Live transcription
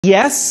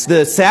Yes,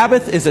 the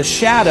Sabbath is a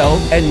shadow,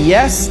 and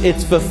yes,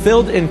 it's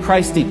fulfilled in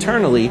Christ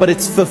eternally, but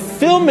its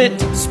fulfillment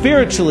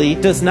spiritually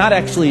does not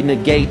actually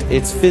negate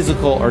its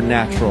physical or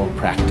natural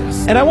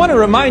practice. And I want to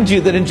remind you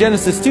that in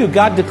Genesis 2,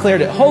 God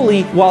declared it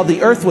holy while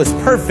the earth was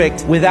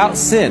perfect without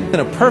sin. In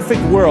a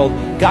perfect world,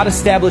 God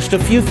established a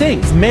few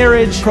things: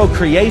 marriage,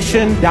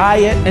 procreation,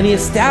 diet, and He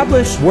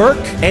established work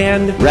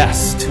and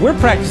rest. We're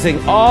practicing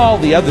all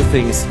the other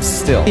things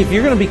still. If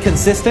you're going to be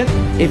consistent,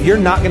 if you're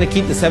not going to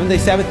keep the 7-day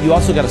Sabbath, you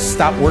also got to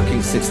stop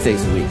working 6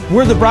 days a week.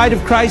 We're the bride of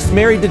Christ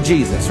married to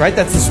Jesus, right?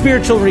 That's the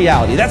spiritual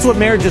reality. That's what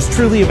marriage is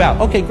truly about.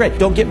 Okay, great.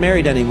 Don't get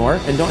married anymore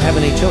and don't have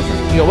any children.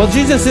 You go, well,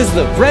 Jesus is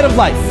the bread of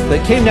life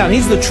that came down.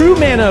 He's the true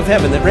manna of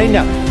heaven that rained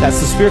down. That's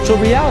the spiritual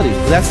reality.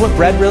 That's what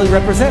bread really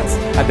represents.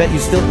 I bet you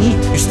still eat.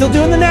 You're still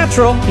doing the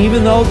natural,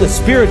 even though the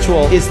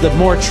spiritual is the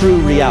more true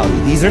reality.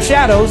 These are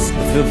shadows.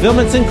 The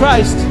fulfillment's in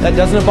Christ. That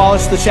doesn't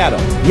abolish the shadow.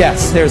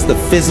 Yes, there's the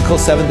physical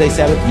 7-day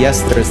Sabbath.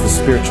 Yes, there's the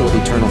spiritual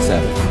eternal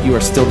Sabbath. You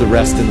are still to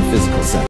rest in the physical Sabbath.